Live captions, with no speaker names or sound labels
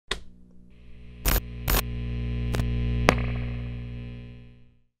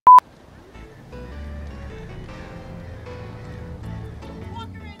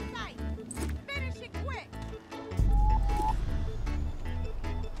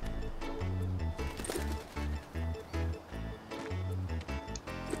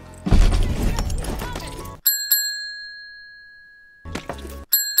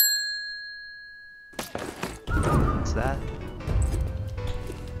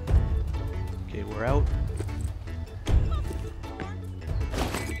Okay, we're out.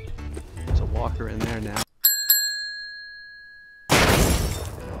 There's a walker in there now.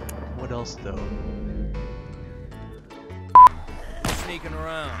 What else though? Sneaking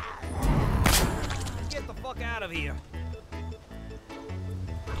around. Get the fuck out of here.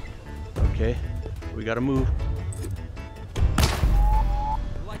 Okay, we gotta move.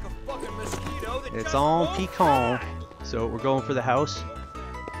 Like a fucking mosquito that It's just on won't pecan. die. So we're going for the house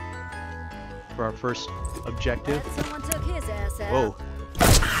for our first objective. Someone took his ass out. Whoa.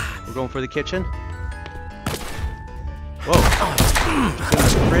 We're going for the kitchen. Whoa. Just in the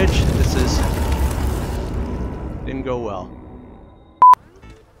fridge. This is... didn't go well.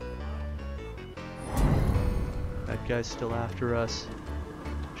 That guy's still after us,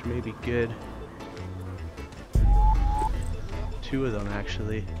 which may be good. Two of them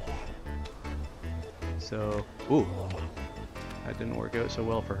actually. So, ooh, that didn't work out so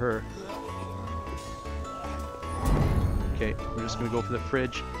well for her. Okay, we're just gonna go for the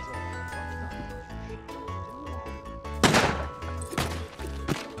fridge.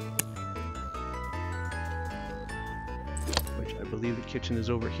 Which I believe the kitchen is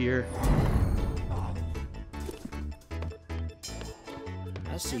over here.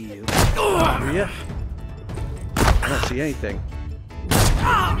 I see you. Maria? I don't see anything.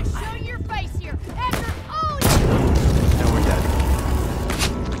 I'm gonna show your face here after all you. Now we're dead.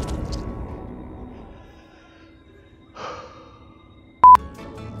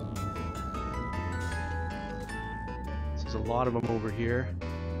 There's a lot of them over here.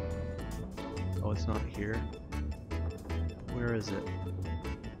 Oh, it's not here. Where is it?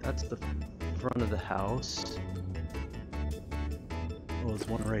 That's the front of the house. Oh, there's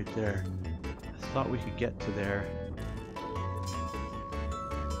one right there. I thought we could get to there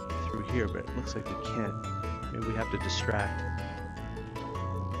through here, but it looks like we can't. Maybe we have to distract.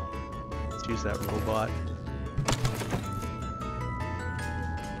 Let's use that robot.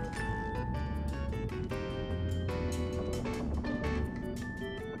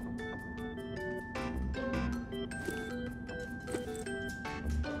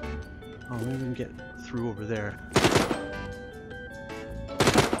 Oh, maybe we can get through over there.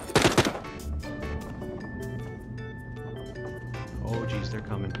 Oh geez, they're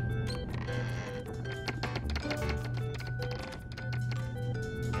coming.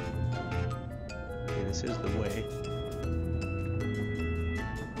 Okay, this is the way.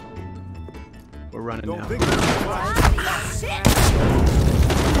 We're running now.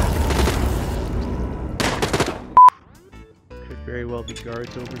 Could very well be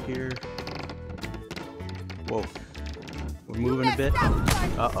guards over here. Whoa. We're moving a bit.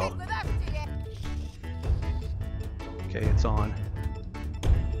 Uh-oh. Okay, it's on.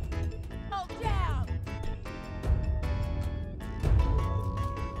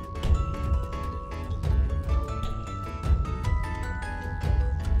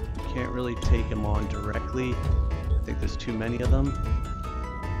 Can't really take him on directly. I think there's too many of them.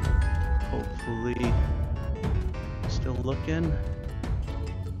 Hopefully, still looking.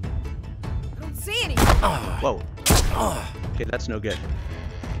 I don't see any. Whoa. Okay, that's no good.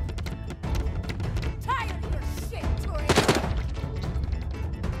 Tired of your shit, Tori.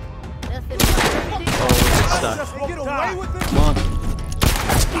 Nothing. Oh, it's stuck. Get away with it. Come on.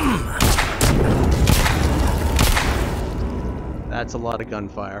 That's a lot of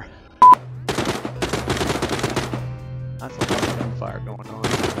gunfire. That's a lot of gunfire going on.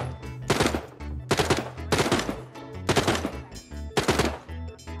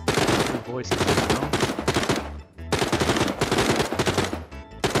 Good voices now.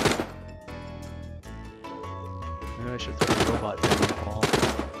 Maybe I should throw the robot down the hall.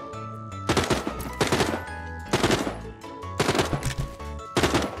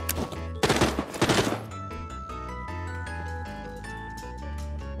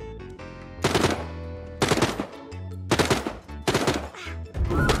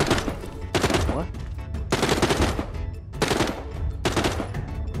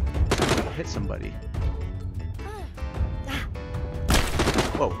 Hit somebody.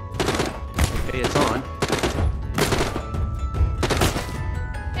 Whoa. Okay, it's on.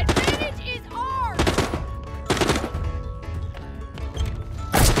 Advantage is ours.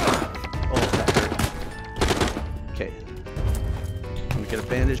 Oh, that hurt. Okay. Let me get a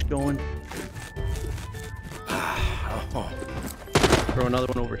bandage going. Throw another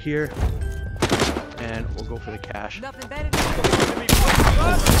one over here. And we'll go for the cash. Nothing better than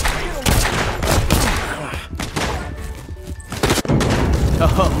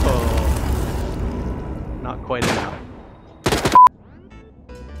Oh, not quite enough.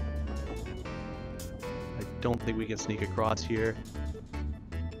 I don't think we can sneak across here.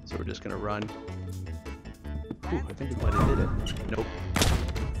 So we're just gonna run. Ooh, I think we might have did it. Nope.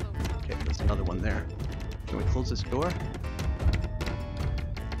 Okay, there's another one there. Can we close this door?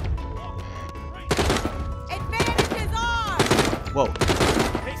 Advantage is ours! Whoa.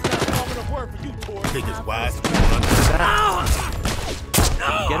 Think it's wise to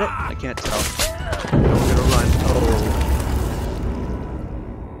Can you get it? I can't tell. I'm gonna run. Oh.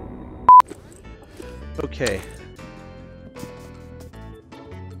 Okay.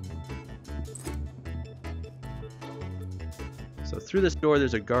 So through this door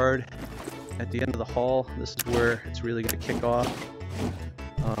there's a guard at the end of the hall. This is where it's really going to kick off.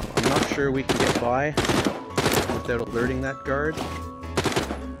 I'm not sure we can get by without alerting that guard.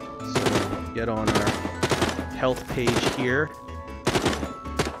 So get on our health page here.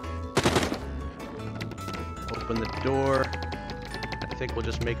 Open the door. I think we'll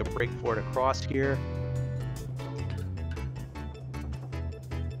just make a break for it across here.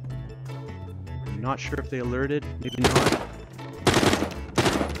 I'm not sure if they alerted, maybe not.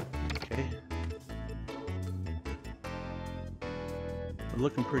 Okay. We're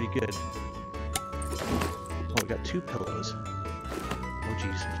looking pretty good. Oh, we got 2 pillows. Oh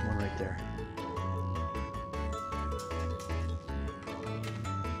geez, there's one right there.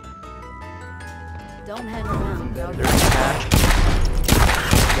 Don't hang around. There's the hatch.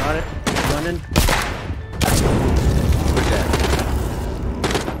 Got it. Running. We're dead.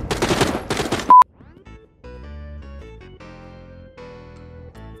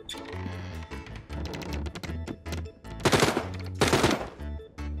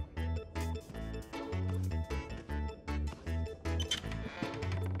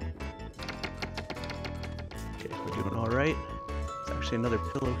 Okay, we're doing all right. There's actually another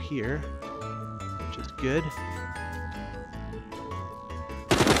pillow here, which is good.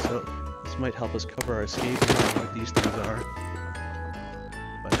 So this might help us cover our escape. I don't know what these things are.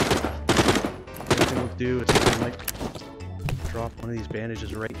 But the other thing we'll do is I might drop one of these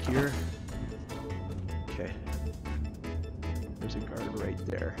bandages right here. Okay. There's a guard right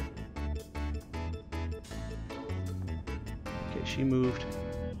there. Okay, she moved.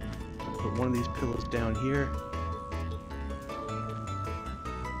 Put one of these pillows down here.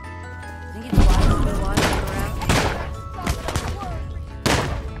 Think it's wise to watch around?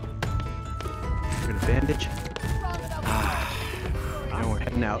 We're gonna bandage. And we're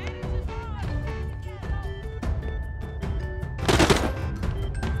heading out.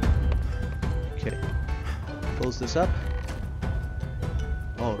 Okay. Close this up.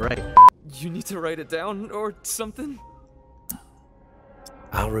 All right. You need to write it down or something?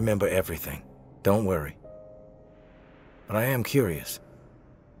 I'll remember everything. Don't worry. But I am curious.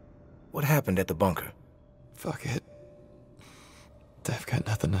 What happened at the bunker? Fuck it. I've got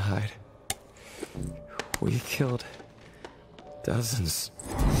nothing to hide. We killed dozens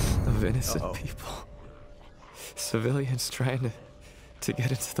of innocent people. Civilians trying to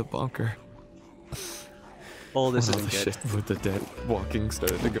get into the bunker. Oh, this When all isn't the good. shit with the dead walking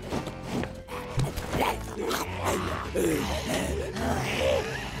started to go.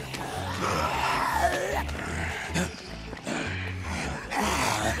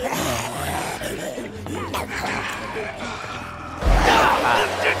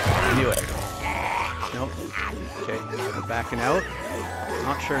 I knew it. Nope. Okay, we're backing out.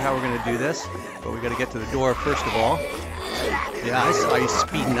 Not sure how we're gonna do this, but we gotta get to the door first of all. Yeah, I saw you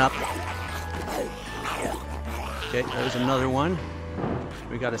speeding up. Okay, there's another one.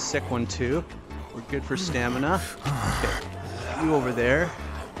 We got a sick one too. We're good for stamina. Okay, you over there.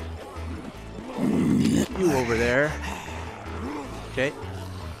 You over there. Okay.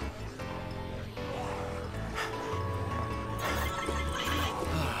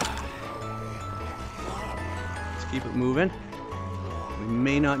 Let's keep it moving. We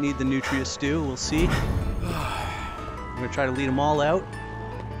may not need the nutria stew, we'll see. I'm gonna try to lead them all out.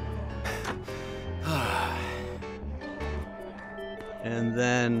 And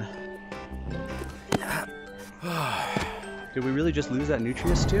then... Did we really just lose that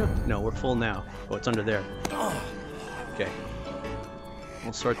nutria stew? No, we're full now. Oh, it's under there. Okay.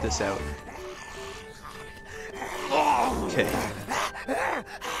 We'll sort this out. Okay.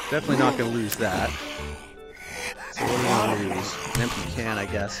 Definitely not gonna lose that. So what do we want to lose? An empty can, I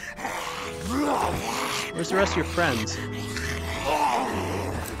guess. Where's the rest of your friends?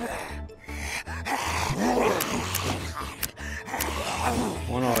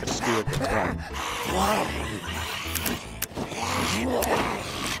 One hour stew at the front.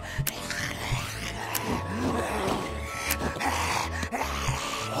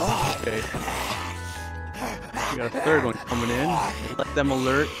 Okay. We got a third one coming in. Let them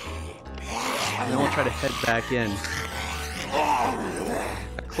alert. And then we'll try to head back in.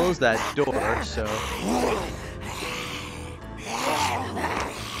 A close that door, so...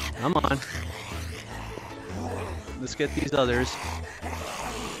 Come on. Let's get these others.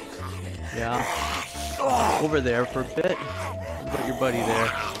 Yeah. Over there for a bit. Put your buddy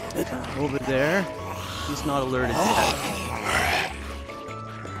there. Over there. He's not alerted yet.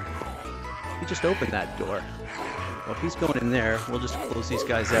 He just opened that door. Well, if he's going in there, we'll just close these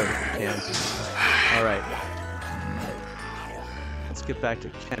guys out if we can. Alright. Let's get back to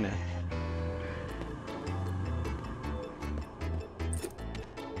Kenneth.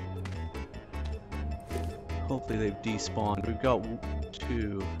 Hopefully they've despawned. We've got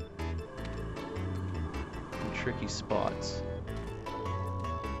two tricky spots.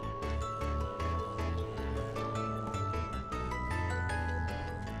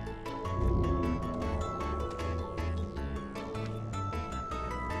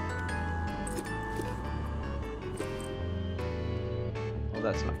 Well,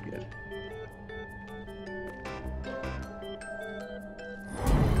 that's not good.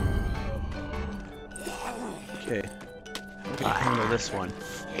 Okay, we can handle this one.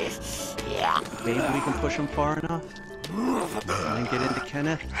 Maybe we can push him far enough and then get into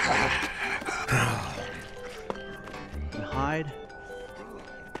Kenneth and hide.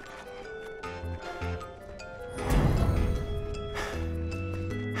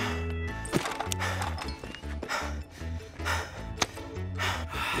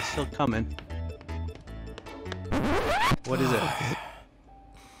 It's still coming. What is it?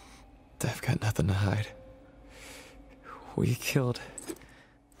 I've got nothing to hide. We killed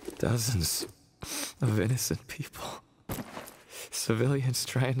dozens of innocent people. Civilians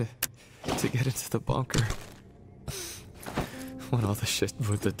trying to get into the bunker. When all the shit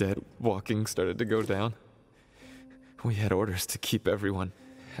with the dead walking started to go down, we had orders to keep everyone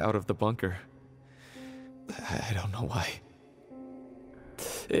out of the bunker. I don't know why.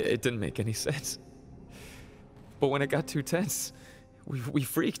 It didn't make any sense. But when it got too tense, we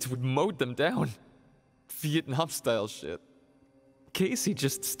freaked. We mowed them down. Vietnam-style shit. Casey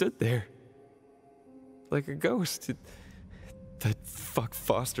just stood there. Like a ghost. That fuck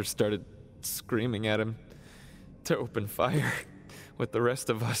Foster started screaming at him to open fire with the rest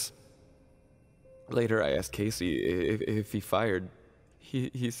of us. Later I asked Casey if he fired.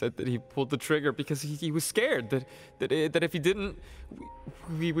 He said that he pulled the trigger because he was scared that if he didn't,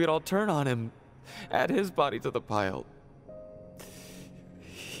 we'd all turn on him, add his body to the pile.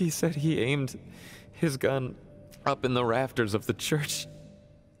 He said he aimed his gun up in the rafters of the church.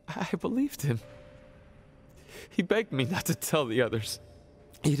 I believed him. He begged me not to tell the others.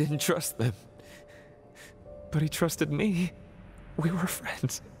 He didn't trust them. But he trusted me. We were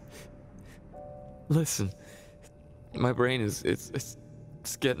friends. Listen, my brain is it's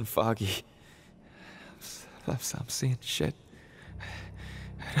getting foggy. I'm seeing shit.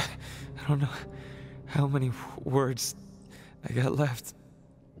 I don't know how many words I got left.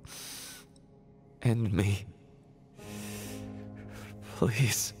 End me.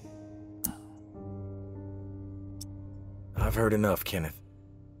 Please. I've heard enough, Kenneth.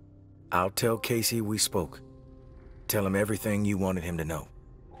 I'll tell Casey we spoke. Tell him everything you wanted him to know.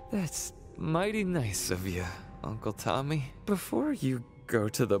 That's mighty nice of you, Uncle Tommy. Before you go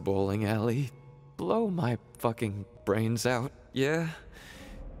to the bowling alley, blow my fucking brains out, yeah?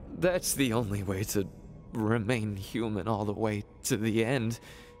 That's the only way to remain human all the way to the end,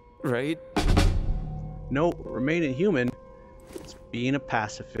 right? No, remaining human is being a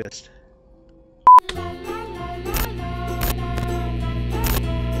pacifist.